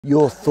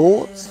Your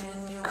thoughts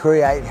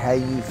create how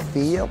you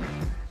feel,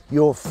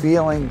 your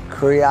feeling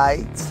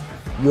creates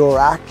your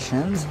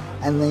actions,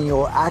 and then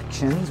your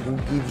actions will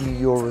give you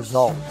your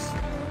results.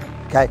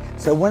 Okay,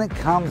 so when it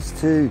comes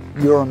to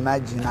your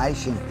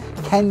imagination,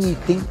 can you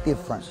think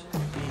different?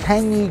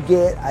 Can you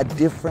get a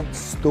different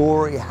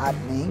story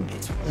happening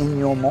in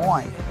your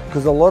mind?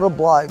 Because a lot of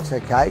blokes,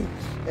 okay,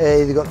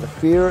 either got the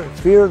fear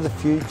of the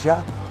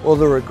future or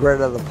the regret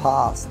of the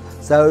past.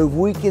 So if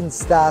we can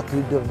start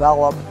to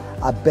develop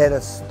a better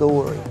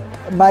story,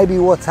 maybe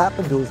what's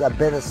happened to us, a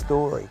better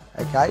story,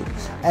 okay?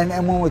 And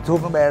when we're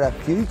talking about a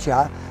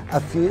future, a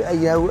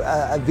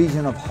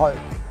vision of hope,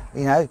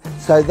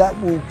 so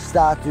that will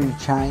start to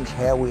change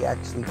how we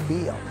actually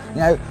feel.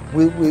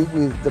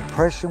 With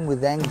depression,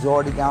 with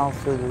anxiety going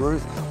through the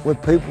roof,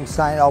 with people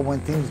saying, oh, when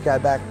things go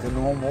back to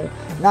normal.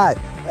 No,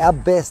 our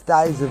best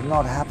days have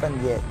not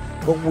happened yet,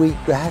 but we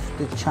have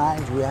to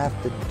change, we have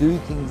to do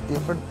things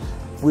different,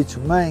 which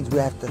means we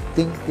have to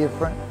think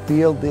different,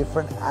 feel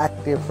different,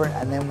 act different,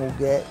 and then we'll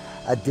get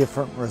a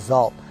different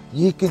result.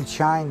 You can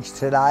change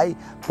today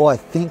by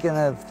thinking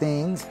of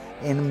things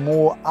in a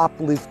more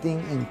uplifting,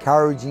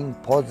 encouraging,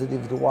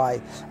 positive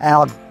way. And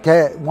I'll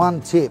get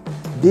one tip.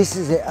 This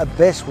is a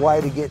best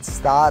way to get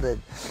started.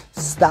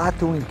 Start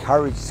to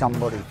encourage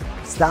somebody.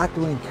 Start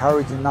to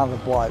encourage another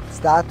bloke.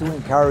 Start to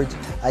encourage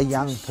a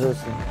young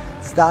person.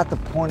 Start to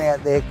point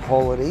out their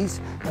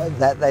qualities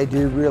that they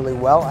do really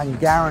well, and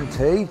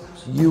guaranteed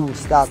you will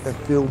start to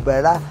feel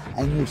better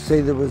and you'll see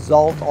the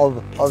result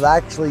of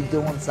actually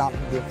doing something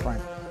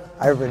different.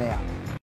 Over now.